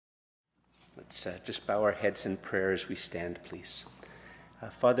Let's just bow our heads in prayer as we stand, please.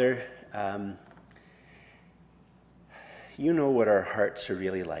 Father, you know what our hearts are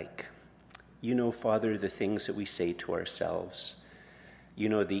really like. You know, Father, the things that we say to ourselves. You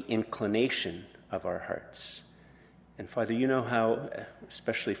know the inclination of our hearts. And Father, you know how,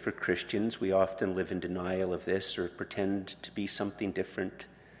 especially for Christians, we often live in denial of this or pretend to be something different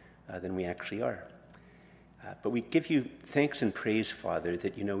than we actually are. But we give you thanks and praise, Father,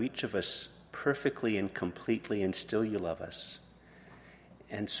 that you know each of us perfectly and completely, and still you love us.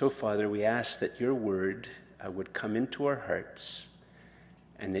 And so, Father, we ask that your word would come into our hearts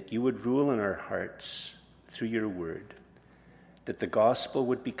and that you would rule in our hearts through your word, that the gospel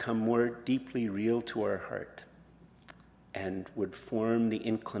would become more deeply real to our heart and would form the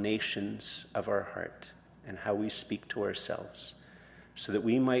inclinations of our heart and how we speak to ourselves, so that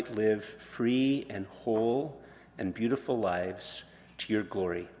we might live free and whole and beautiful lives to your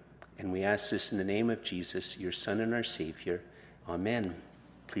glory. And we ask this in the name of Jesus, your Son and our Savior. Amen.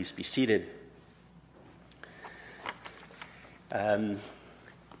 Please be seated. I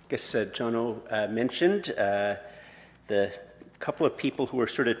guess Jono mentioned the couple of people who were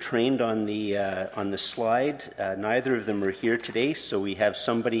sort of trained on the slide. Neither of them are here today, so we have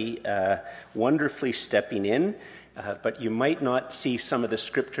somebody wonderfully stepping in. But you might not see some of the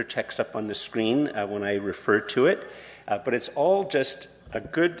scripture text up on the screen when I refer to it. But it's all just a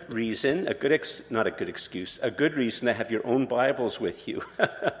good reason, a good reason to have your own Bibles with you.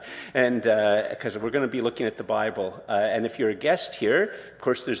 And because we're going to be looking at the Bible. And if you're a guest here, of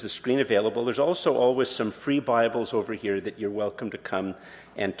course, there's the screen available. There's also always some free Bibles over here that you're welcome to come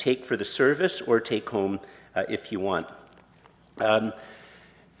and take for the service or take home if you want.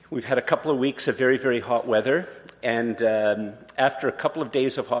 We've had a couple of weeks of very, very hot weather, and after a couple of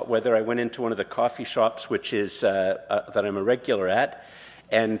days of hot weather, I went into one of the coffee shops, which is that I'm a regular at,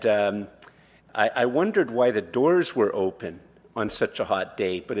 and I wondered why the doors were open on such a hot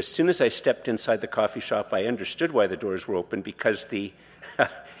day. But as soon as I stepped inside the coffee shop, I understood why the doors were open, because the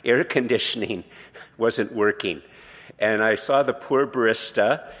air conditioning wasn't working. And I saw the poor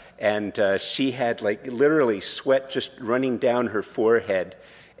barista, and she had like literally sweat just running down her forehead,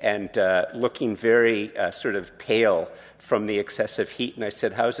 and looking very sort of pale from the excessive heat. And I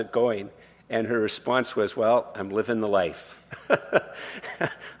said, "How's it going?" And her response was, "Well, I'm living the life."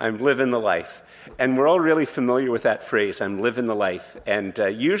 I'm living the life. And we're all really familiar with that phrase, "I'm living the life." And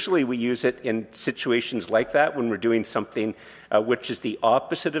usually we use it in situations like that when we're doing something which is the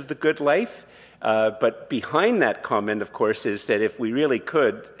opposite of the good life. But behind that comment, of course, is that if we really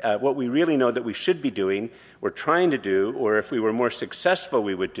could, what we really know that we should be doing, we're trying to do, or if we were more successful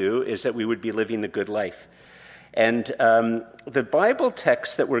we would do, is that we would be living the good life. And the Bible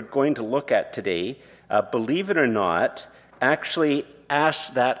text that we're going to look at today, believe it or not, actually asks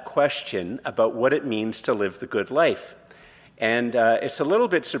that question about what it means to live the good life. And it's a little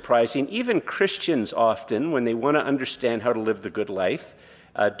bit surprising. Even Christians often, when they want to understand how to live the good life,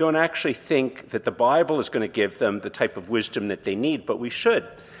 don't actually think that the Bible is going to give them the type of wisdom that they need, but we should.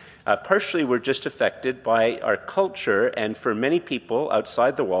 Partially, we're just affected by our culture, and for many people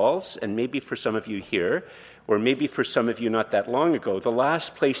outside the walls, and maybe for some of you here, or maybe for some of you not that long ago, the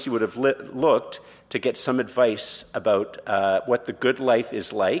last place you would have looked to get some advice about what the good life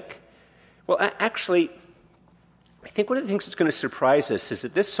is like. Well, actually, I think one of the things that's going to surprise us is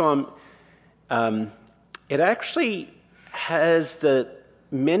that this psalm, it actually has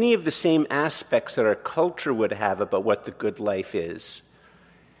many of the same aspects that our culture would have about what the good life is.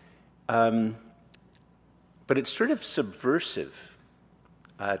 But it's sort of subversive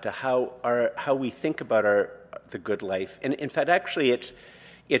to how we think about the good life. And in fact, actually, it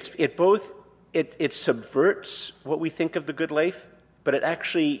subverts what we think of the good life, but it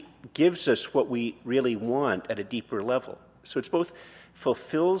actually gives us what we really want at a deeper level. So it's both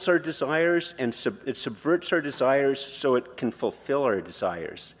fulfills our desires and it subverts our desires so it can fulfill our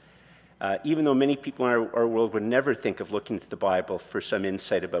desires. Even though many people in our world would never think of looking to the Bible for some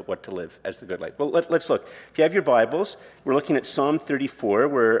insight about what to live as the good life. Well, let's look. If you have your Bibles, we're looking at Psalm 34.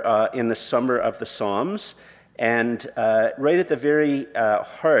 We're in the summer of the Psalms. And right at the very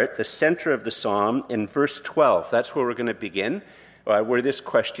heart, the center of the Psalm, in verse 12, that's where we're going to begin, where this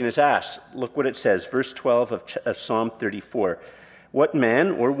question is asked. Look what it says, verse 12 of Psalm 34. "What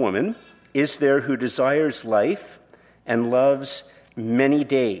man or woman is there who desires life and loves many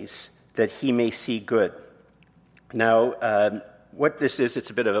days, that he may see good?" Now, what this is, it's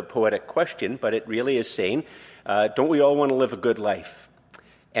a bit of a poetic question, but it really is saying, don't we all want to live a good life?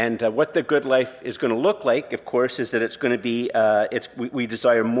 And what the good life is going to look like, of course, is that it's going to be, we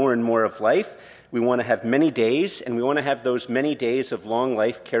desire more and more of life. We want to have many days, and we want to have those many days of long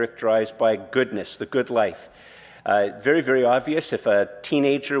life characterized by goodness, the good life. Very, very obvious. If a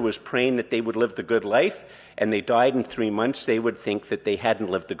teenager was praying that they would live the good life and they died in 3 months, they would think that they hadn't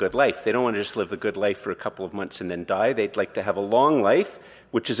lived the good life. They don't want to just live the good life for a couple of months and then die. They'd like to have a long life,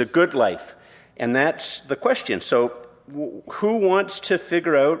 which is a good life. And that's the question. So who wants to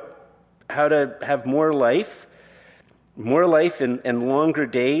figure out how to have more life and longer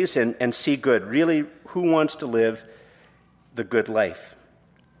days and see good? Really, who wants to live the good life?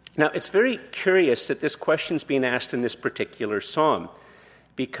 Now, it's very curious that this question's being asked in this particular psalm,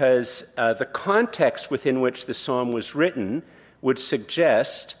 because the context within which the psalm was written would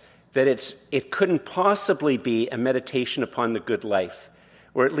suggest that it couldn't possibly be a meditation upon the good life,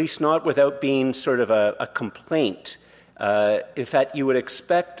 or at least not without being sort of a complaint. In fact, you would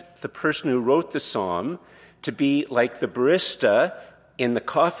expect the person who wrote the psalm to be like the barista in the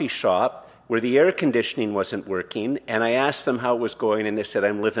coffee shop where the air conditioning wasn't working, and I asked them how it was going, and they said,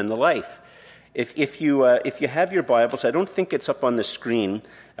 I'm living the life. If you have your Bibles, I don't think it's up on the screen,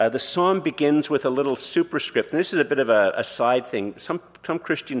 the psalm begins with a little superscript, and this is a bit of a side thing. Some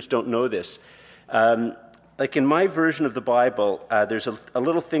Christians don't know this. Like in my version of the Bible, there's a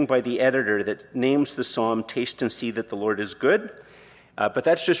little thing by the editor that names the psalm, Taste and See that the Lord is Good. But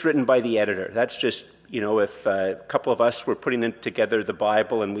that's just written by the editor. That's just, if a couple of us were putting together the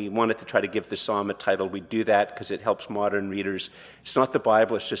Bible and we wanted to try to give the psalm a title, we'd do that because it helps modern readers. It's not the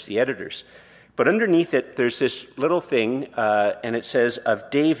Bible, it's just the editors. But underneath it, there's this little thing, and it says, of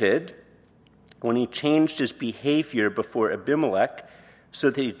David, when he changed his behavior before Abimelech, so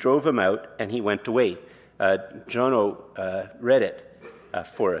that he drove him out and he went away. Jono read it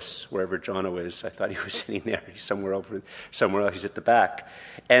for us, wherever Jono is. I thought he was sitting there. He's somewhere else. He's at the back.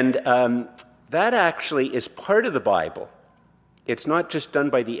 And that actually is part of the Bible. It's not just done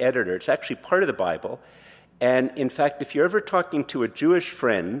by the editor. It's actually part of the Bible. And in fact, if you're ever talking to a Jewish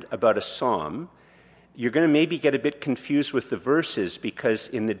friend about a psalm, you're going to maybe get a bit confused with the verses, because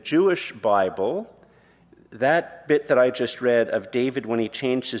in the Jewish Bible, that bit that I just read of David when he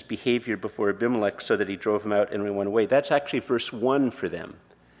changed his behavior before Abimelech so that he drove him out and he went away, that's actually verse 1 for them.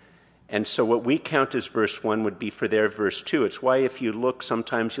 And so what we count as verse 1 would be for their verse 2. It's why if you look,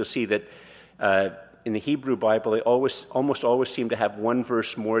 sometimes you'll see that in the Hebrew Bible, they almost always seem to have one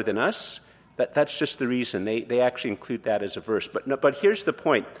verse more than us. That's just the reason. They actually include that as a verse. But here's the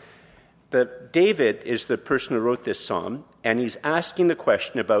point. David is the person who wrote this psalm, and he's asking the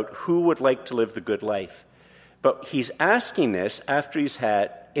question about who would like to live the good life. But he's asking this after he's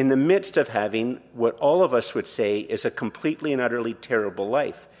had, in the midst of having what all of us would say is a completely and utterly terrible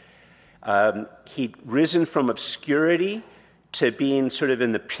life. He'd risen from obscurity to being sort of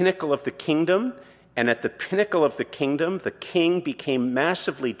in the pinnacle of the kingdom, and at the pinnacle of the kingdom, the king became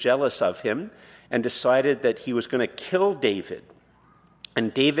massively jealous of him and decided that he was going to kill David.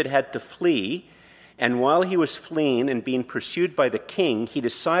 And David had to flee, and while he was fleeing and being pursued by the king, he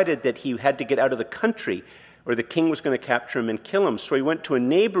decided that he had to get out of the country, or the king was going to capture him and kill him. So he went to a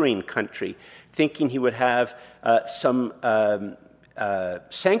neighboring country, thinking he would have some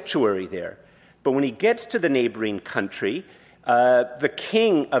sanctuary there. But when he gets to the neighboring country, the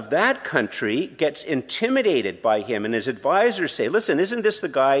king of that country gets intimidated by him, and his advisors say, listen, isn't this the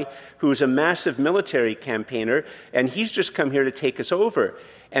guy who's a massive military campaigner, and he's just come here to take us over?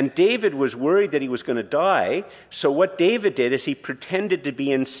 And David was worried that he was going to die, so what David did is he pretended to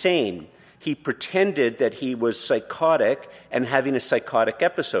be insane. He pretended that he was psychotic and having a psychotic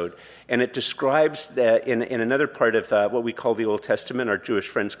episode. And it describes in another part of what we call the Old Testament, our Jewish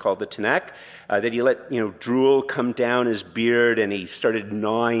friends call the Tanakh, that he let drool come down his beard, and he started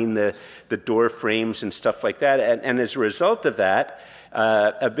gnawing the door frames and stuff like that. And as a result of that,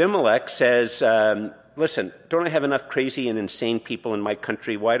 Abimelech says, listen, don't I have enough crazy and insane people in my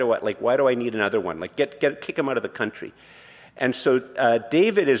country? Why do I need another one? Kick him out of the country. And so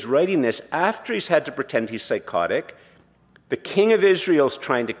David is writing this after he's had to pretend he's psychotic. The king of Israel's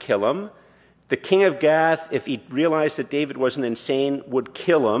trying to kill him. The king of Gath, if he realized that David wasn't insane, would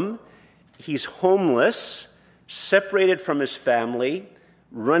kill him. He's homeless, separated from his family,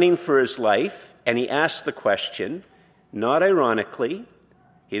 running for his life, and he asks the question, not ironically,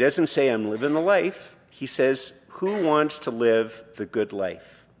 he doesn't say, I'm living the life. He says, who wants to live the good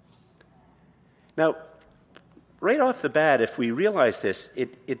life? Now, right off the bat, if we realize this,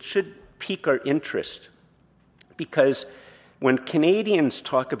 it should pique our interest, because when Canadians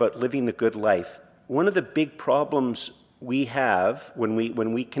talk about living the good life, one of the big problems we have when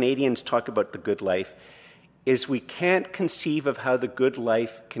we Canadians talk about the good life is we can't conceive of how the good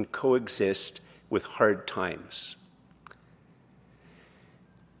life can coexist with hard times.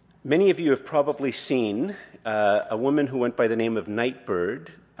 Many of you have probably seen a woman who went by the name of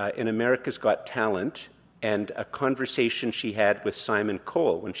Nightbird in America's Got Talent, and a conversation she had with Simon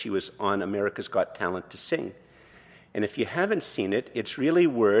Cowell when she was on America's Got Talent to sing. And if you haven't seen it, it's really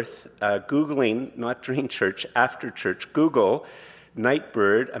worth Googling, not during church, after church. Google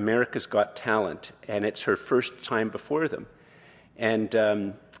Nightbird, America's Got Talent, and it's her first time before them.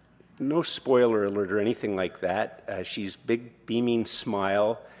 And no spoiler alert or anything like that. She's big, beaming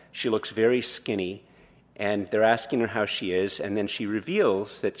smile. She looks very skinny, and they're asking her how she is, and then she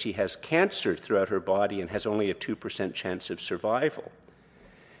reveals that she has cancer throughout her body and has only a 2% chance of survival.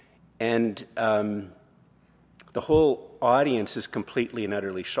 And the whole audience is completely and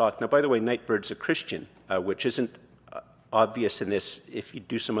utterly shocked. Now, by the way, Nightbird's a Christian, which isn't obvious in this. If you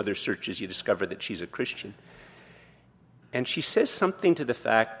do some other searches, you discover that she's a Christian. And she says something to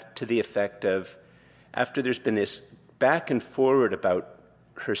the effect of, after there's been this back and forward about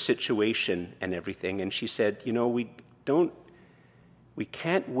her situation and everything, and she said, we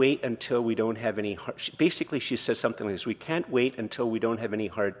can't wait until we don't have any basically she says something like this: we can't wait until we don't have any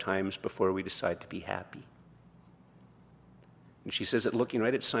hard times before we decide to be happy. And she says it looking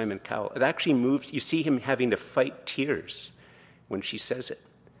right at Simon Cowell. It actually moves. You see him having to fight tears when she says it.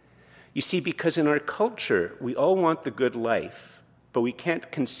 You see, because in our culture, we all want the good life, but we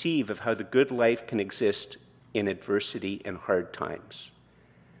can't conceive of how the good life can exist in adversity and hard times.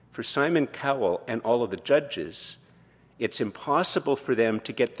 For Simon Cowell and all of the judges, it's impossible for them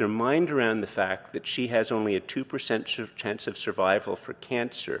to get their mind around the fact that she has only a 2% chance of survival for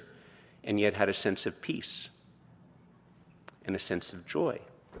cancer, and yet had a sense of peace and a sense of joy.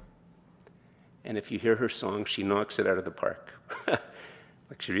 And if you hear her song, she knocks it out of the park.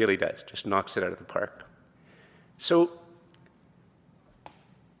 Like she really does, just knocks it out of the park. So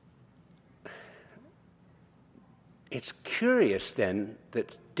it's curious then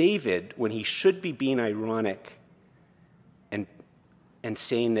that David, when he should be being ironic and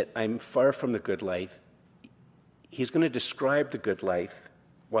saying that I'm far from the good life, he's going to describe the good life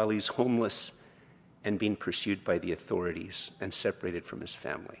while he's homeless and being pursued by the authorities and separated from his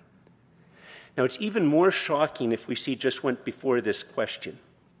family. Now, it's even more shocking if we see just went before this question.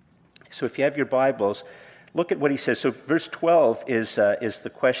 So if you have your Bibles, look at what he says. So verse 12 is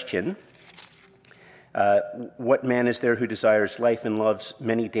the question. What man is there who desires life and loves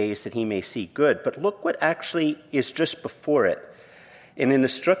many days that he may see good? But look what actually is just before it. And in the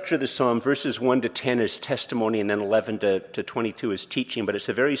structure of the psalm, verses 1 to 10 is testimony, and then 11 to 22 is teaching, but it's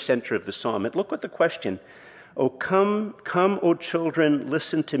the very center of the psalm. And look what the question: "O come, O children,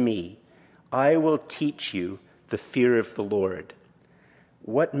 listen to me. I will teach you the fear of the Lord.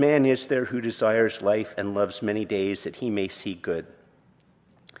 What man is there who desires life and loves many days that he may see good?"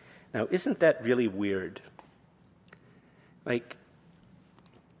 Now, isn't that really weird?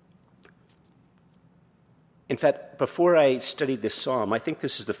 In fact, before I studied this psalm, I think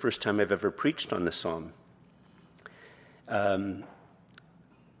this is the first time I've ever preached on the psalm. I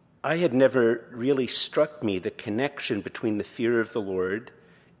had never really struck me the connection between the fear of the Lord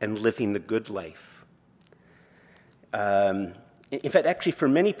and living the good life. In fact, actually, for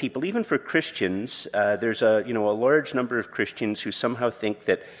many people, even for Christians, there's a large number of Christians who somehow think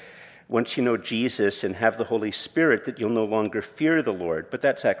that once you know Jesus and have the Holy Spirit, that you'll no longer fear the Lord. But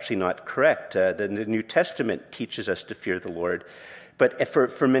that's actually not correct. The New Testament teaches us to fear the Lord. But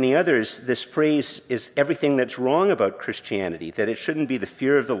for many others, this phrase is everything that's wrong about Christianity, that it shouldn't be the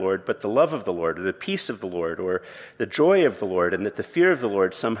fear of the Lord, but the love of the Lord, or the peace of the Lord, or the joy of the Lord, and that the fear of the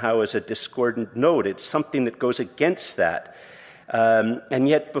Lord somehow is a discordant note. It's something that goes against that. And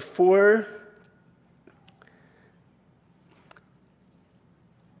yet but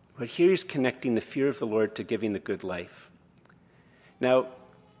here he's connecting the fear of the Lord to giving the good life. Now,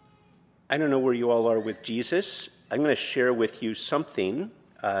 I don't know where you all are with Jesus. I'm going to share with you something,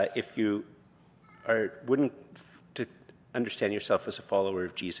 if you wouldn't to understand yourself as a follower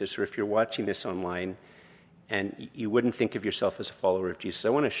of Jesus, or if you're watching this online and you wouldn't think of yourself as a follower of Jesus. I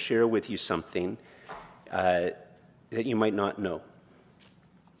want to share with you something that you might not know.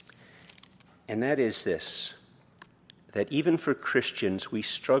 And that is this: that even for Christians, we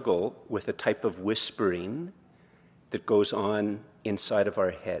struggle with a type of whispering that goes on inside of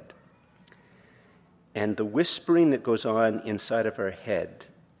our head. And the whispering that goes on inside of our head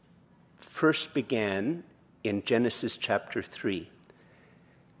first began in Genesis chapter 3,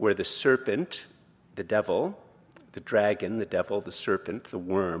 where the serpent, the devil, the dragon, the devil, the serpent, the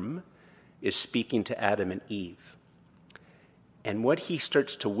worm, is speaking to Adam and Eve. And what he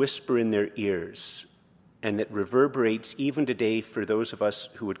starts to whisper in their ears and that reverberates even today for those of us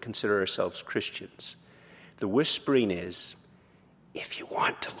who would consider ourselves Christians. The whispering is, if you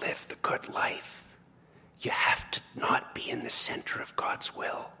want to live the good life, you have to not be in the center of God's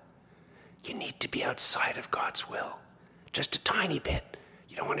will. You need to be outside of God's will. Just a tiny bit.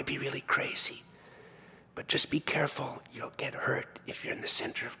 You don't want to be really crazy. But just be careful. You'll get hurt if you're in the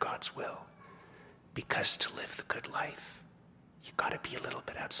center of God's will. Because to live the good life, you've got to be a little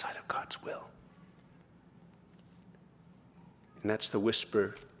bit outside of God's will. And that's the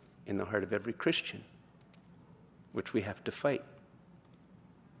whisper in the heart of every Christian, which we have to fight.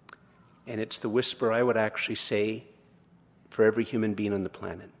 And it's the whisper, I would actually say, for every human being on the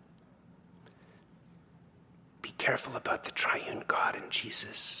planet. Be careful about the triune God and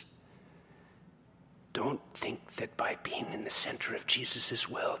Jesus. Don't think that by being in the center of Jesus'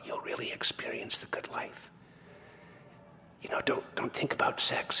 will, you'll really experience the good life. You know, don't think about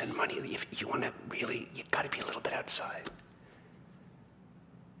sex and money. If you want to really, you've got to be a little bit outside.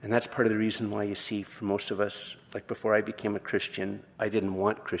 And that's part of the reason why you see, for most of us, like before I became a Christian, I didn't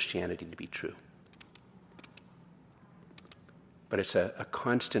want Christianity to be true. But it's a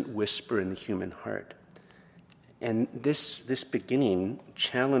constant whisper in the human heart. And this beginning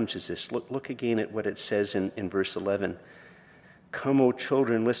challenges this. Look again at what it says in verse 11. Come, O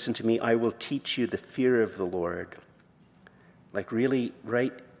children, listen to me. I will teach you the fear of the Lord. Like really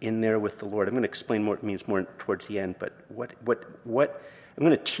right in there with the Lord. I'm going to explain what it means more towards the end. But what I'm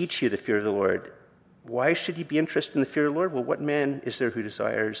going to teach you the fear of the Lord. Why should you be interested in the fear of the Lord? Well, what man is there who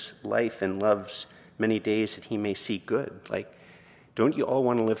desires life and loves many days that he may see good? Like, don't you all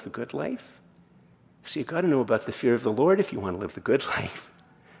want to live the good life? So you've got to know about the fear of the Lord if you want to live the good life.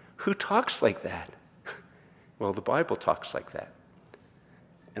 Who talks like that? Well, the Bible talks like that.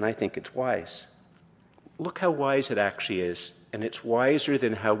 And I think it's wise. Look how wise it actually is. And it's wiser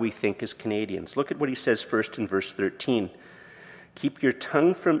than how we think as Canadians. Look at what he says first in verse 13. Keep your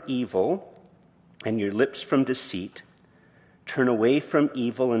tongue from evil and your lips from deceit. Turn away from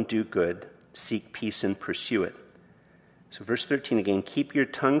evil and do good. Seek peace and pursue it. So verse 13 again, keep your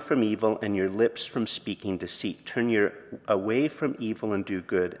tongue from evil and your lips from speaking deceit. Turn away from evil and do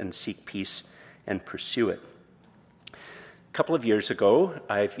good and seek peace and pursue it. A couple of years ago,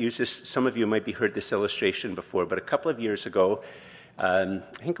 I've used this, some of you might have heard this illustration before, but a couple of years ago, I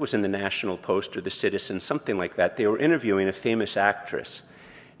think it was in the National Post or the Citizen, something like that, they were interviewing a famous actress.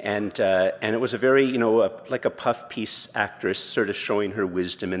 And it was a very, like a puff piece actress, sort of showing her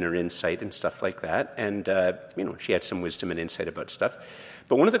wisdom and her insight and stuff like that. And, she had some wisdom and insight about stuff.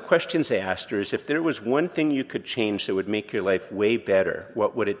 But one of the questions they asked her is, if there was one thing you could change that would make your life way better,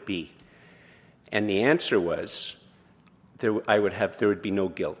 what would it be? And the answer was, there would be no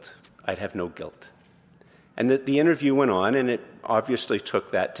guilt. I'd have no guilt. And the interview went on, and it obviously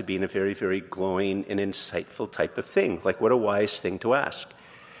took that to being a very, very glowing and insightful type of thing. Like, what a wise thing to ask.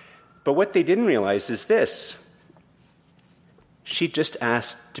 But what they didn't realize is this. She just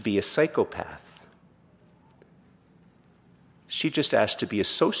asked to be a psychopath. She just asked to be a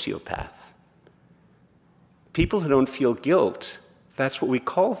sociopath. People who don't feel guilt, that's what we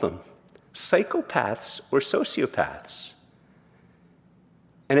call them. Psychopaths or sociopaths.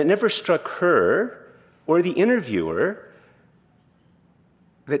 And it never struck her or the interviewer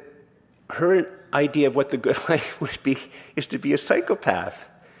that her idea of what the good life would be is to be a psychopath.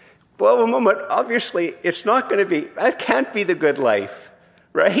 Well, a moment, obviously, it's not going to be, that can't be the good life,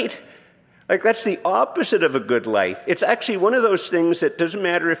 right? Like, that's the opposite of a good life. It's actually one of those things that doesn't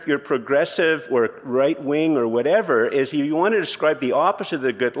matter if you're progressive or right-wing or whatever, is if you want to describe the opposite of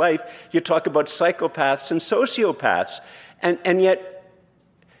the good life, you talk about psychopaths and sociopaths. And yet,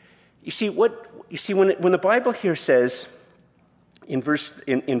 when the Bible here says, in verse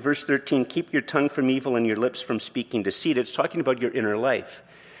 13, keep your tongue from evil and your lips from speaking deceit, it's talking about your inner life.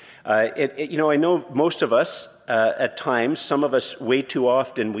 I know most of us, at times, some of us way too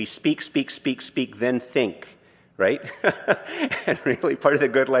often, we speak, then think, right? And really part of the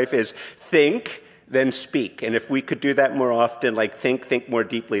good life is think, then speak. And if we could do that more often, like think more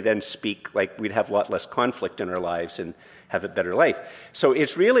deeply, then speak, like we'd have a lot less conflict in our lives and have a better life. So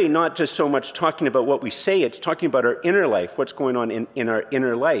it's really not just so much talking about what we say, it's talking about our inner life, what's going on in our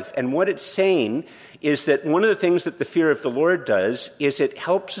inner life. And what it's saying is that one of the things that the fear of the Lord does is it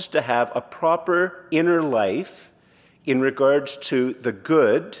helps us to have a proper inner life in regards to the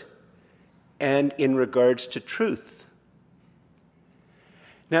good and in regards to truth.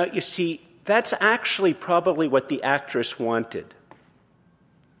 Now, you see, that's actually probably what the actress wanted.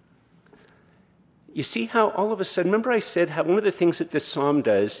 You see how all of a sudden, remember I said how one of the things that this psalm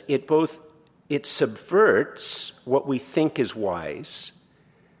does, it subverts what we think is wise,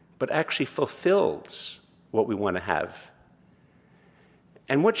 but actually fulfills what we want to have.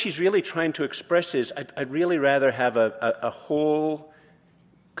 And what she's really trying to express is, I'd really rather have a whole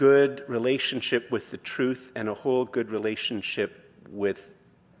good relationship with the truth and a whole good relationship with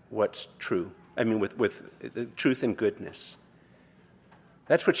what's true. I mean, with the truth and goodness.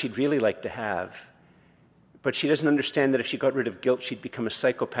 That's what she'd really like to have. But she doesn't understand that if she got rid of guilt, she'd become a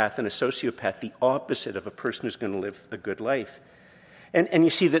psychopath and a sociopath, the opposite of a person who's going to live a good life. And you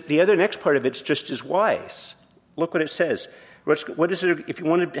see that the other next part of it's just as wise. Look what it says. What is it? If you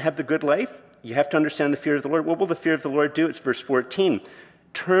want to have the good life, you have to understand the fear of the Lord. What will the fear of the Lord do? It's verse 14.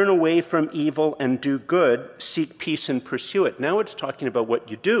 Turn away from evil and do good, seek peace and pursue it. Now it's talking about what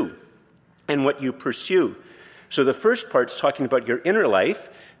you do and what you pursue. So the first part's talking about your inner life.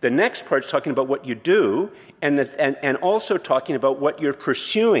 The next part's talking about what you do, and also talking about what you're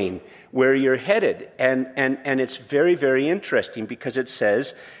pursuing, where you're headed. And it's very, very interesting because it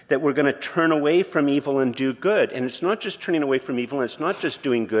says that we're going to turn away from evil and do good. And it's not just turning away from evil, and it's not just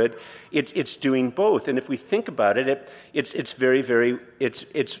doing good, it's doing both. And if we think about it, it's very,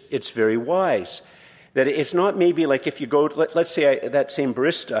 very wise. That it's not maybe like if you go, let's say that same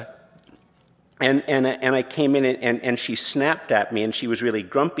barista, and I came in and she snapped at me and she was really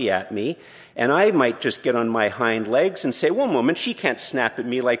grumpy at me. And I might just get on my hind legs and say, one moment, she can't snap at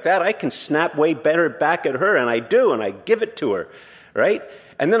me like that. I can snap way better back at her, and I do, and I give it to her, right?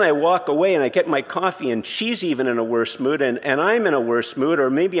 And then I walk away and I get my coffee and she's even in a worse mood and I'm in a worse mood, or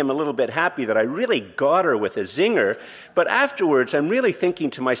maybe I'm a little bit happy that I really got her with a zinger. But afterwards, I'm really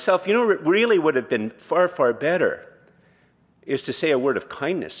thinking to myself, you know what really would have been far, far better is to say a word of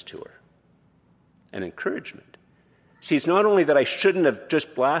kindness to her. And encouragement. See, it's not only that I shouldn't have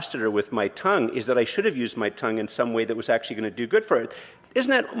just blasted her with my tongue, is that I should have used my tongue in some way that was actually going to do good for her.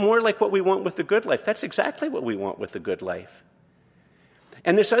 Isn't that more like what we want with the good life? That's exactly what we want with the good life.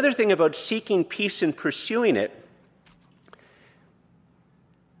 And this other thing about seeking peace and pursuing it,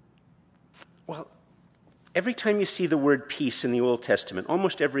 well, every time you see the word peace in the Old Testament,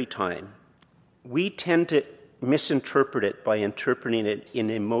 almost every time, we tend to misinterpret it by interpreting it in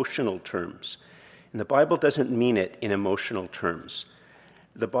emotional terms. And the Bible doesn't mean it in emotional terms.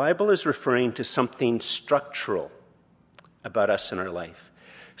 The Bible is referring to something structural about us in our life.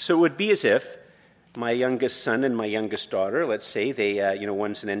 So it would be as if my youngest son and my youngest daughter, let's say, they,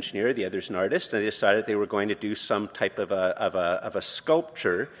 one's an engineer, the other's an artist, and they decided they were going to do some type of a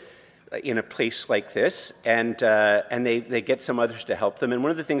sculpture in a place like this, and they get some others to help them. And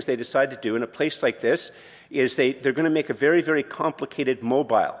one of the things they decide to do in a place like this is they're going to make a very, very complicated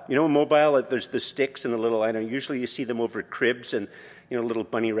mobile. You know, a mobile, there's the sticks and the little, usually you see them over cribs and, little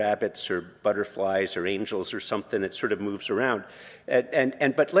bunny rabbits or butterflies or angels or something. It sort of moves around.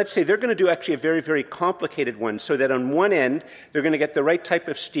 But let's say they're going to do actually a very, very complicated one, so that on one end, they're going to get the right type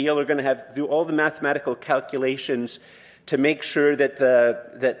of steel. They're going to do all the mathematical calculations to make sure that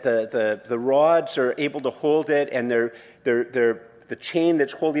the rods are able to hold it, and the chain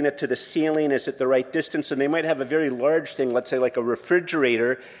that's holding it to the ceiling is at the right distance. And they might have a very large thing, let's say like a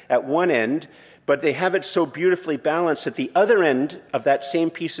refrigerator at one end, but they have it so beautifully balanced at the other end of that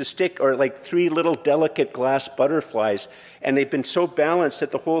same piece of stick are like three little delicate glass butterflies. And they've been so balanced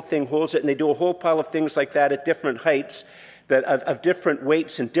that the whole thing holds it. And they do a whole pile of things like that at different heights, that of different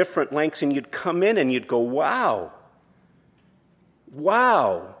weights and different lengths. And you'd come in and you'd go, wow.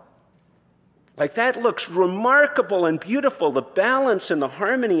 Like, that looks remarkable and beautiful. The balance and the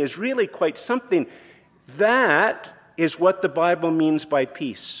harmony is really quite something. That is what the Bible means by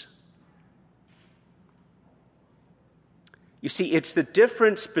peace. You see, it's the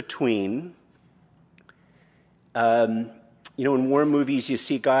difference between, in war movies you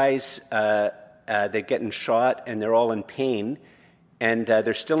see guys, they're getting shot and they're all in pain, and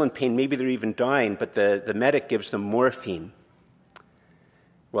they're still in pain, maybe they're even dying, but the medic gives them morphine.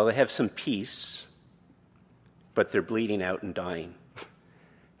 Well, they have some peace, but they're bleeding out and dying.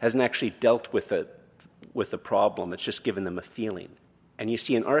 Hasn't actually dealt with the problem. It's just given them a feeling. And you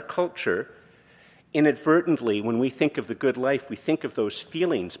see, in our culture, inadvertently, when we think of the good life, we think of those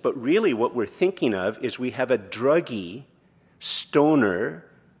feelings. But really what we're thinking of is we have a druggy, stoner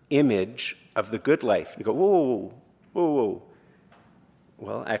image of the good life. You go, whoa.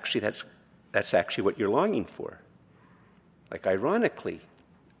 Well, actually, that's actually what you're longing for. Like, ironically,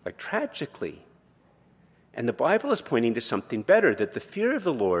 like tragically. And the Bible is pointing to something better, that the fear of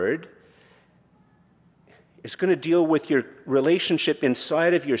the Lord is going to deal with your relationship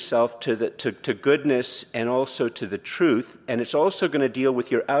inside of yourself to goodness and also to the truth. And it's also going to deal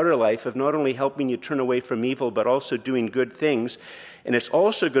with your outer life of not only helping you turn away from evil, but also doing good things. And it's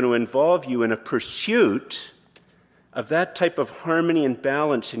also going to involve you in a pursuit of that type of harmony and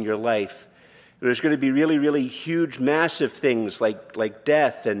balance in your life There's going to be really, really huge, massive things like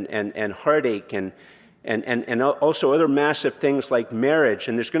death and heartache and also other massive things like marriage.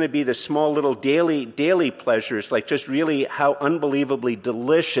 And there's going to be the small little daily pleasures, like just really how unbelievably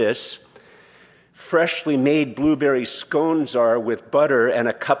delicious freshly made blueberry scones are with butter and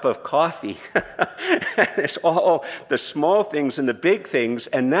a cup of coffee. It's all the small things and the big things,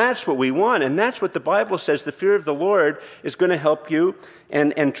 and that's what we want. And that's what the Bible says the fear of the Lord is going to help you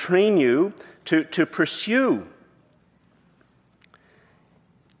and train you to pursue.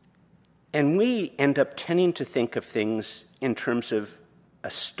 And we end up tending to think of things in terms of a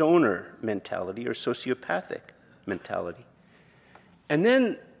stoner mentality or sociopathic mentality. And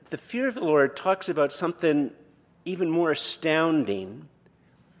then the fear of the Lord talks about something even more astounding,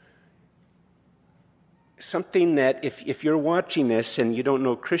 something that if you're watching this and you don't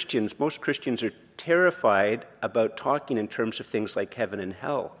know Christians, most Christians are terrified about talking in terms of things like heaven and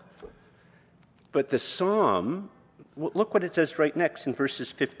hell. But the psalm, look what it says right next in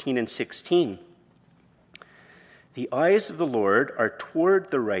verses 15 and 16. The eyes of the Lord are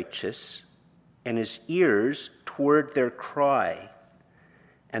toward the righteous, and his ears toward their cry.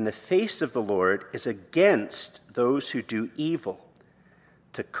 And the face of the Lord is against those who do evil,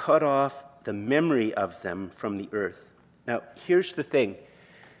 to cut off the memory of them from the earth. Now, here's the thing.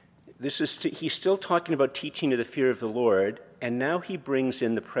 He's still talking about teaching to the fear of the Lord, and now he brings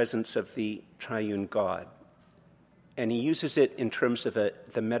in the presence of the triune God. And he uses it in terms of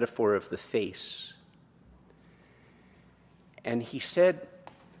the metaphor of the face. And he said,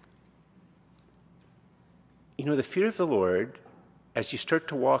 the fear of the Lord, as you start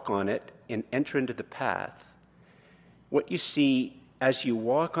to walk on it and enter into the path, what you see as you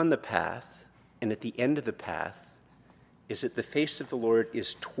walk on the path and at the end of the path is that the face of the Lord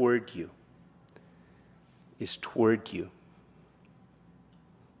is toward you. Is toward you.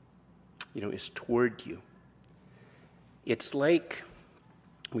 Is toward you. It's like,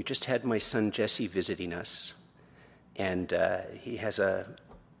 we just had my son Jesse visiting us, and he has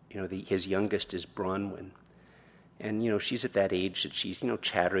his youngest is Bronwyn. And, she's at that age that she's,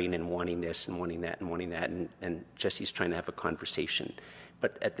 chattering and wanting this and wanting that and wanting that, and Jesse's trying to have a conversation.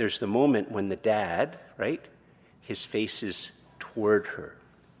 But there's the moment when the dad, right, his face is toward her,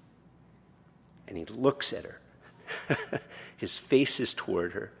 and he looks at her. His face is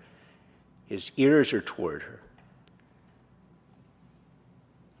toward her. His ears are toward her.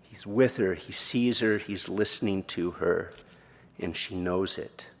 He's with her, he sees her, he's listening to her, and she knows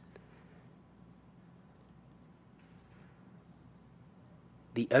it.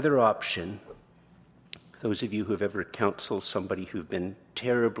 The other option, those of you who have ever counseled somebody who've been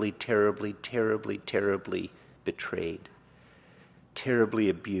terribly, terribly, terribly, terribly betrayed, terribly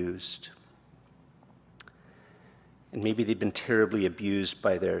abused, and maybe they've been terribly abused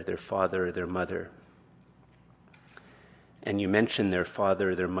by their father or their mother, and you mention their father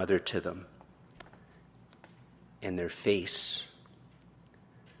or their mother to them, and their face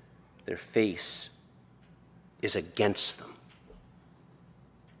is against them.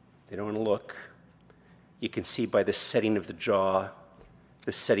 They don't want to look. You can see by the setting of the jaw,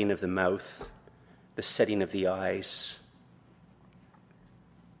 the setting of the mouth, the setting of the eyes.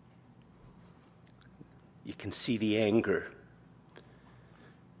 You can see the anger.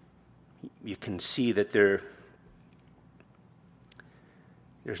 You can see that there's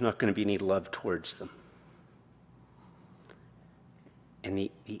not going to be any love towards them. And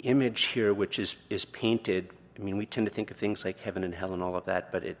the image here, which is painted, we tend to think of things like heaven and hell and all of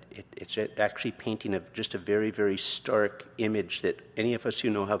that, but it's actually painting of just a very, very stark image that any of us who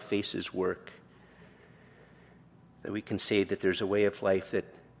know how faces work, that we can say that there's a way of life that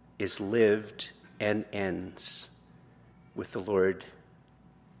is lived and ends with the Lord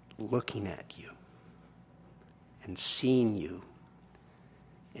looking at you and seeing you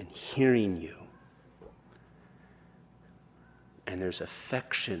and hearing you. And there's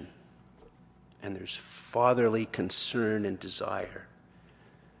affection, and there's fatherly concern and desire,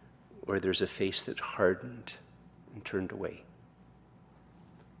 or there's a face that hardened and turned away.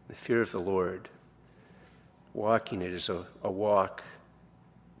 The fear of the Lord, walking it is a walk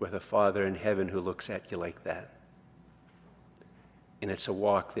with a Father in heaven who looks at you like that. And it's a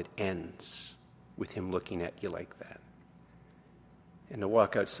walk that ends with him looking at you like that. And to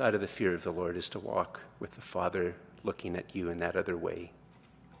walk outside of the fear of the Lord is to walk with the Father looking at you in that other way.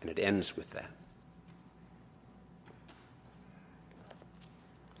 And it ends with that.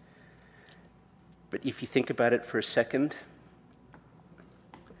 But if you think about it for a second,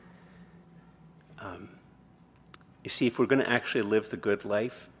 you see, if we're going to actually live the good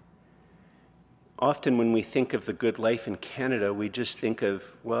life, often when we think of the good life in Canada, we just think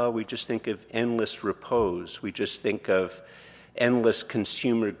of endless repose. We just think of endless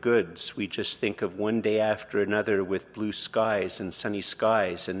consumer goods. We just think of one day after another with blue skies and sunny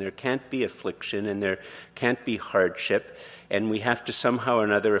skies, and there can't be affliction and there can't be hardship, and we have to somehow or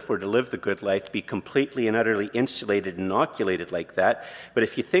another, if we're to live the good life, be completely and utterly insulated, inoculated like that. But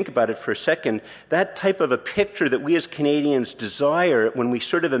if you think about it for a second, that type of a picture that we as Canadians desire when we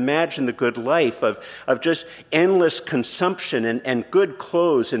sort of imagine the good life of just endless consumption and good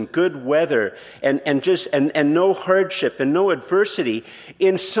clothes and good weather and no hardship and no adversity,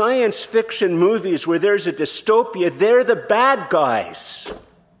 in science fiction movies where there's a dystopia, they're the bad guys.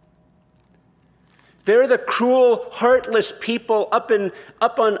 They're the cruel, heartless people up in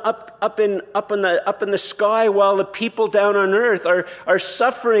the sky, while the people down on earth are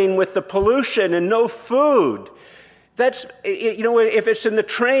suffering with the pollution and no food. That's, if it's in the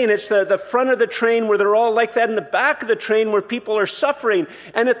train, it's the front of the train where they're all like that, in the back of the train where people are suffering.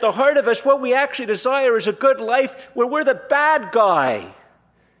 And at the heart of us, what we actually desire is a good life where we're the bad guy.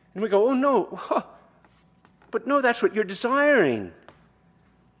 And we go, oh no, but no, that's what you're desiring.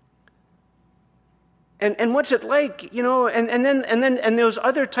 And what's it like, and then those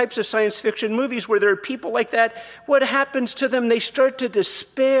other types of science fiction movies where there are people like that, what happens to them? They start to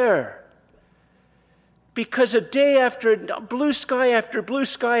despair. Because a day after blue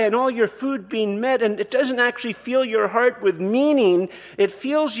sky and all your food being met, and it doesn't actually fill your heart with meaning, it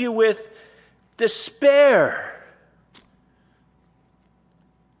fills you with despair.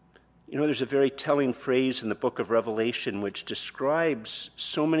 There's a very telling phrase in the book of Revelation which describes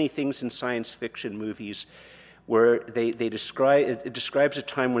so many things in science fiction movies where it describes a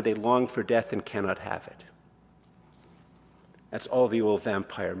time where they long for death and cannot have it. That's all the old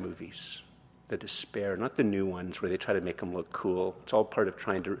vampire movies, the despair, not the new ones where they try to make them look cool. It's all part of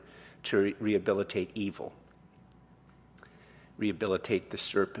trying to rehabilitate evil, rehabilitate the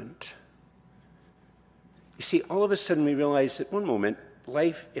serpent. You see, all of a sudden we realize that one moment,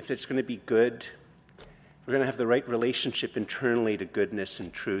 life, if it's going to be good, we're going to have the right relationship internally to goodness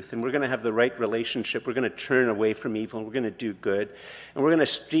and truth, and we're going to have the right relationship. We're going to turn away from evil, and we're going to do good, and we're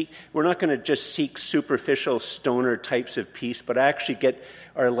not going to just seek superficial stoner types of peace, but actually get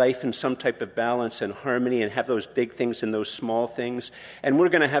our life in some type of balance and harmony and have those big things and those small things. And we're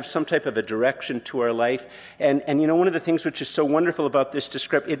going to have some type of a direction to our life. And one of the things which is so wonderful about this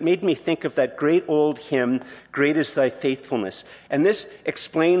description, it made me think of that great old hymn, Great is Thy Faithfulness. And this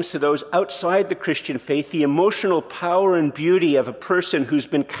explains to those outside the Christian faith the emotional power and beauty of a person who's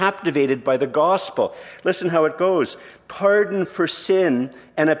been captivated by the gospel. Listen how it goes. Pardon for sin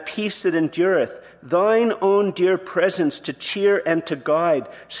and a peace that endureth, thine own dear presence to cheer and to guide,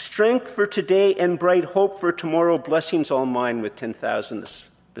 strength for today and bright hope for tomorrow, blessings all mine with 10,000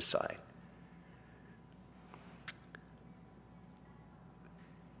 beside.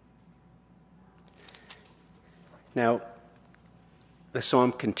 Now, the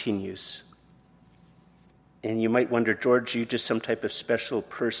psalm continues. And you might wonder, George, are you just some type of special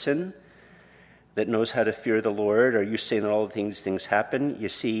person that knows how to fear the Lord? Are you saying that all of these things happen? You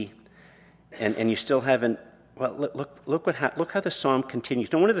see, and you still haven't. Well, look how the psalm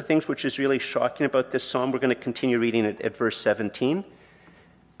continues. Now, one of the things which is really shocking about this psalm, we're going to continue reading it at verse 17,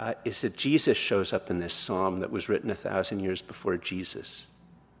 is that Jesus shows up in this psalm that was written 1,000 years before Jesus.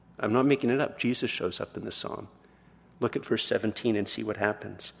 I'm not making it up. Jesus shows up in the psalm. Look at verse 17 and see what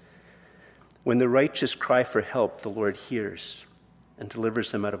happens. When the righteous cry for help, the Lord hears and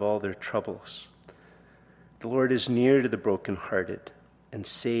delivers them out of all their troubles. The Lord is near to the brokenhearted and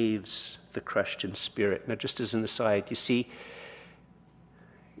saves the crushed in spirit. Now, just as an aside, you see,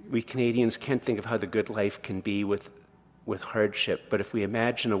 we Canadians can't think of how the good life can be with hardship, but if we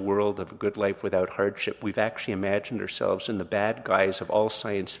imagine a world of a good life without hardship, we've actually imagined ourselves in the bad guys of all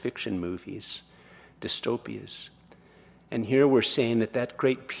science fiction movies, dystopias. And here we're saying that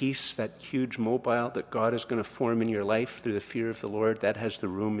great peace, that huge mobile that God is going to form in your life through the fear of the Lord, that has the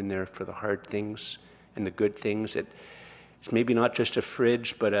room in there for the hard things and the good things. It's maybe not just a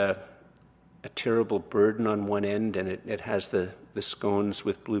fridge, but a terrible burden on one end, and it has the scones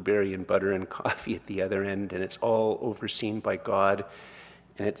with blueberry and butter and coffee at the other end, and it's all overseen by God,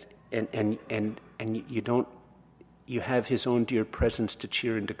 and you have His own dear presence to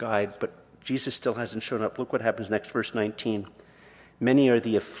cheer and to guide, but Jesus still hasn't shown up. Look what happens next, verse 19. Many are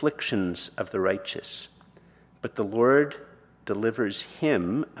the afflictions of the righteous, but the Lord delivers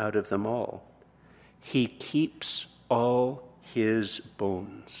him out of them all. He keeps all his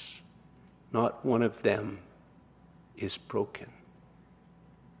bones. Not one of them is broken.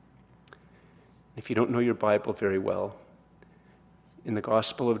 If you don't know your Bible very well, in the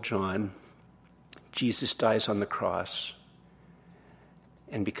Gospel of John, Jesus dies on the cross.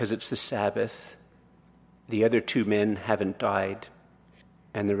 And because it's the Sabbath, the other two men haven't died.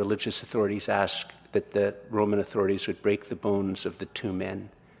 And the religious authorities ask that the Roman authorities would break the bones of the two men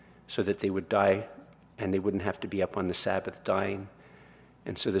so that they would die and they wouldn't have to be up on the Sabbath dying.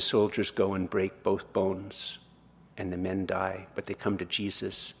 And so the soldiers go and break both bones and the men die. But they come to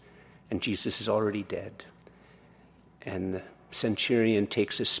Jesus and Jesus is already dead. And the centurion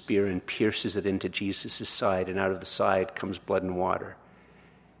takes a spear and pierces it into Jesus' side, and out of the side comes blood and water.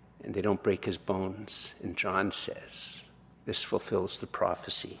 And they don't break his bones. And John says, this fulfills the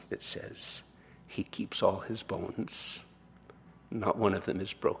prophecy that says, he keeps all his bones. Not one of them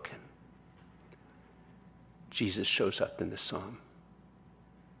is broken. Jesus shows up in the psalm,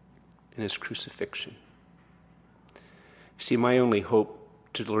 in his crucifixion. See, my only hope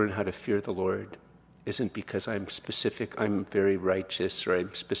to learn how to fear the Lord isn't because I'm very righteous, or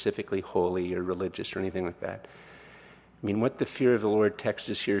I'm specifically holy or religious or anything like that. I mean, what the fear of the Lord text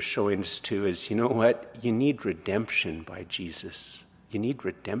is here showing us to is, you know what? You need redemption by Jesus. You need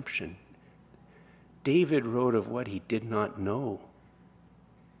redemption. David wrote of what he did not know.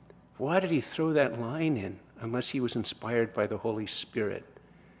 Why did he throw that line in unless he was inspired by the Holy Spirit?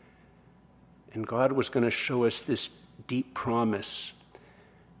 And God was going to show us this deep promise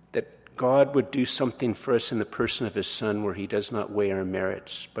that God would do something for us in the person of his Son, where he does not weigh our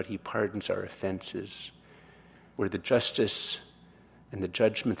merits, but he pardons our offenses, where the justice and the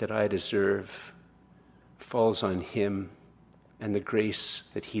judgment that I deserve falls on him, and the grace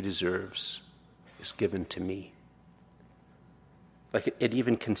that he deserves is given to me. Like it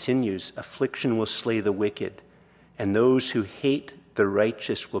even continues, affliction will slay the wicked, and those who hate the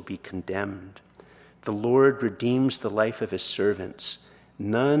righteous will be condemned. The Lord redeems the life of his servants.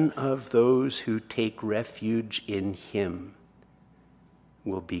 None of those who take refuge in him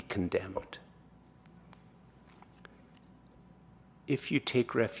will be condemned. If you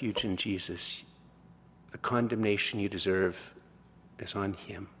take refuge in Jesus, the condemnation you deserve is on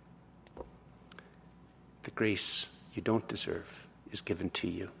him. The grace you don't deserve is given to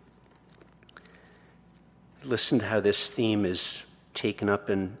you. Listen to how this theme is taken up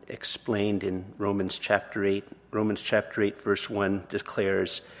and explained in Romans chapter 8. Romans chapter 8 verse 1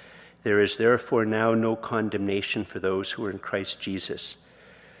 declares, "There is therefore now no condemnation for those who are in Christ Jesus."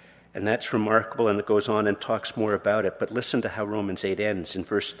 And that's remarkable, and it goes on and talks more about it. But listen to how Romans 8 ends in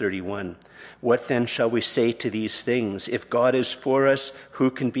verse 31. "What then shall we say to these things? If God is for us, who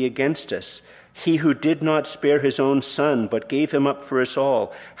can be against us? He who did not spare his own Son, but gave him up for us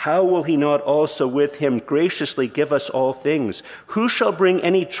all, how will he not also with him graciously give us all things? Who shall bring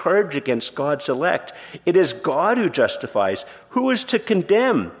any charge against God's elect? It is God who justifies. Who is to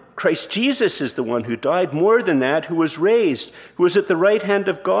condemn? Christ Jesus is the one who died, more than that, who was raised, who is at the right hand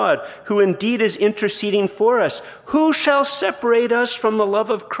of God, who indeed is interceding for us. Who shall separate us from the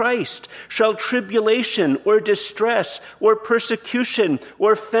love of Christ? Shall tribulation or distress or persecution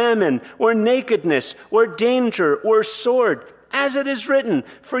or famine or nakedness or danger or sword? As it is written,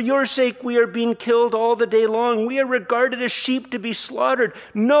 for your sake we are being killed all the day long. We are regarded as sheep to be slaughtered.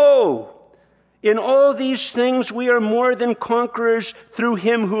 No! In all these things we are more than conquerors through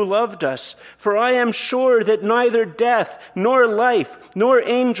him who loved us. For I am sure that neither death, nor life, nor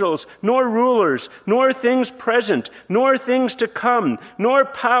angels, nor rulers, nor things present, nor things to come, nor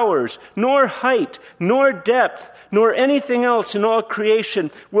powers, nor height, nor depth, nor anything else in all creation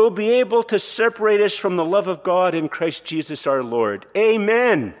will be able to separate us from the love of God in Christ Jesus our Lord.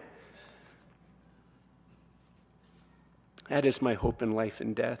 Amen. That is my hope in life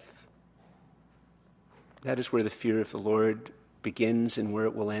and death. That is where the fear of the Lord begins and where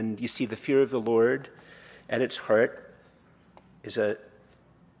it will end. You see, the fear of the Lord at its heart is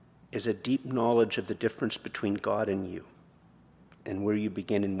a deep knowledge of the difference between God and you, and where you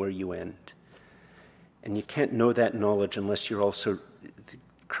begin and where you end. And you can't know that knowledge unless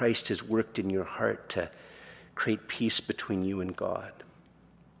Christ has worked in your heart to create peace between you and God.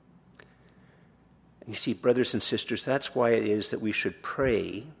 And you see, brothers and sisters, that's why it is that we should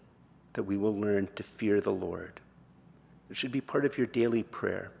pray that we will learn to fear the Lord. It should be part of your daily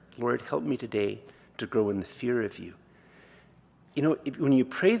prayer. Lord, help me today to grow in the fear of you. You know, when you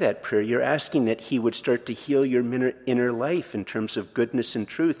pray that prayer, you're asking that he would start to heal your inner life in terms of goodness and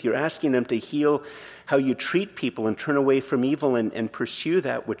truth. You're asking them to heal how you treat people and turn away from evil and pursue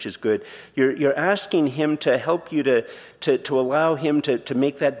that which is good. You're asking him to help you to allow him to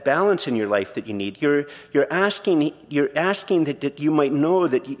make that balance in your life that you need. You're asking that you might know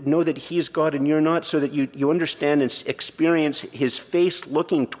that he's God and you're not, so that you understand and experience his face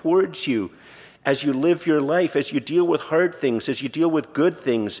looking towards you as you live your life, as you deal with hard things, as you deal with good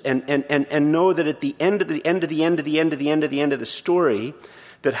things, and know that at the end of the story,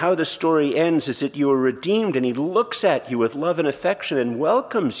 that how the story ends is that you are redeemed, and he looks at you with love and affection and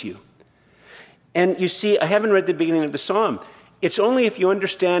welcomes you. And you see, I haven't read the beginning of the psalm. It's only if you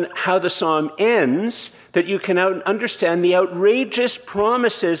understand how the psalm ends that you can understand the outrageous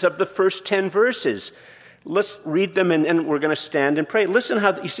promises of the first 10 verses. Let's read them, and we're going to stand and pray. Listen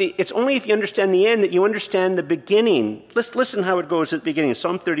how, you see, it's only if you understand the end that you understand the beginning. Let's listen how it goes at the beginning.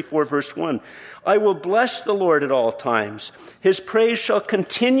 Psalm 34, verse 1. I will bless the Lord at all times. His praise shall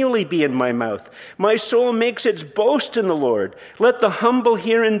continually be in my mouth. My soul makes its boast in the Lord. Let the humble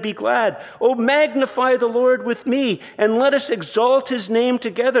hear and be glad. Oh, magnify the Lord with me, and let us exalt his name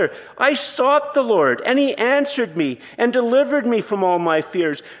together. I sought the Lord, and he answered me, and delivered me from all my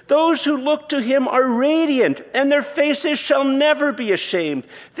fears. Those who look to him are radiant, and their faces shall never be ashamed.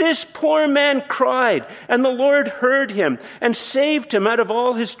 This poor man cried, and the Lord heard him, and saved him out of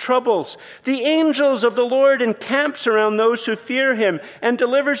all his troubles. The angels of the Lord encamps around those who fear him and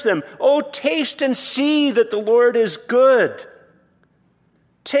delivers them. Oh, taste and see that the Lord is good.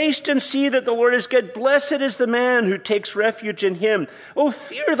 Taste and see that the Lord is good. Blessed is the man who takes refuge in him. Oh,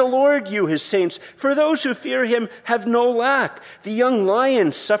 fear the Lord, you his saints, for those who fear him have no lack. The young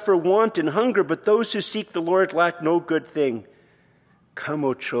lions suffer want and hunger, but those who seek the Lord lack no good thing. Come,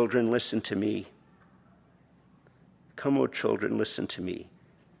 O children, listen to me. Come, O children, listen to me.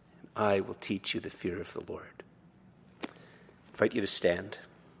 I will teach you the fear of the Lord. I invite you to stand.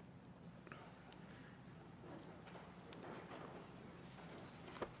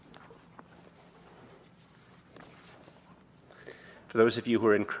 For those of you who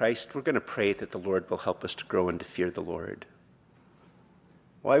are in Christ, we're going to pray that the Lord will help us to grow and to fear the Lord.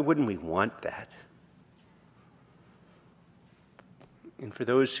 Why wouldn't we want that? And for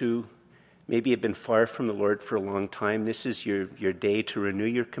those who maybe have been far from the Lord for a long time, this is your day to renew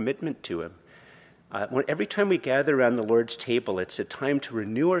your commitment to him. Every time we gather around the Lord's table, it's a time to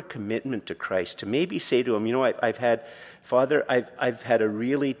renew our commitment to Christ, to maybe say to him, you know, I've had a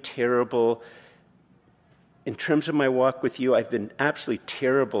really terrible, in terms of my walk with you, I've been absolutely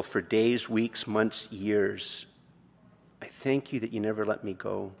terrible for days, weeks, months, years. I thank you that you never let me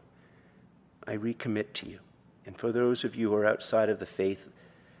go. I recommit to you. And for those of you who are outside of the faith,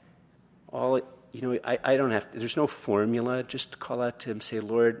 I don't have, there's no formula. Just call out to him, say,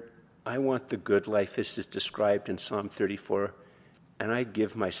 Lord, I want the good life as is described in Psalm 34, and I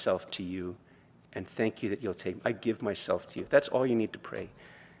give myself to you, and thank you that you'll take, I give myself to you. That's all you need to pray.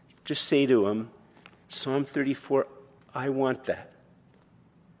 Just say to him, Psalm 34, I want that.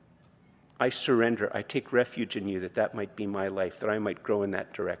 I surrender. I take refuge in you that might be my life, that I might grow in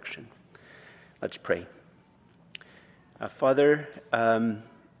that direction. Let's pray. Father,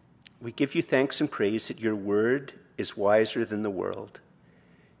 we give you thanks and praise that your word is wiser than the world.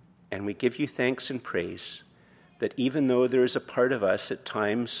 And we give you thanks and praise that even though there is a part of us at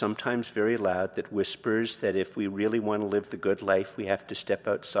times, sometimes very loud, that whispers that if we really want to live the good life, we have to step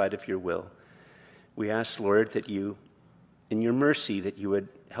outside of your will. We ask, Lord, that you, in your mercy, that you would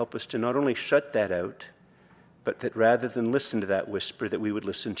help us to not only shut that out, but that rather than listen to that whisper, that we would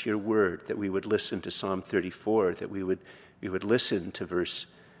listen to your word, that we would listen to Psalm 34, that we would listen to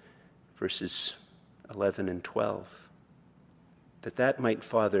verses 11 and 12. That might,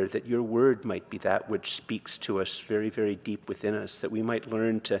 Father, that your word might be that which speaks to us very, very deep within us, that we might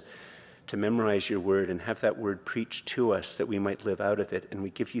learn to memorize your word and have that word preached to us, that we might live out of it. And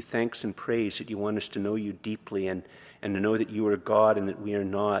we give you thanks and praise that you want us to know you deeply and to know that you are God and that we are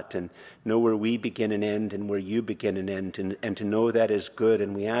not, and know where we begin and end and where you begin and end, and to know that is good.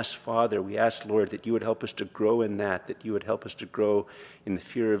 And we ask, Father, Lord, that you would help us to grow in that you would help us to grow in the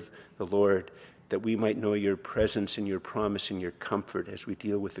fear of the Lord, that we might know your presence and your promise and your comfort as we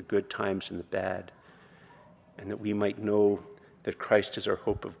deal with the good times and the bad, and that we might know that Christ is our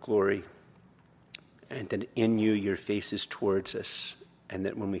hope of glory, and that in you your face is towards us, and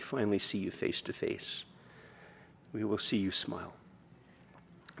that when we finally see you face to face, we will see you smile.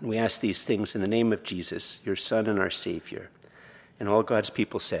 And we ask these things in the name of Jesus, your Son and our Savior. And all God's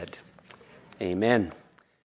people said, Amen.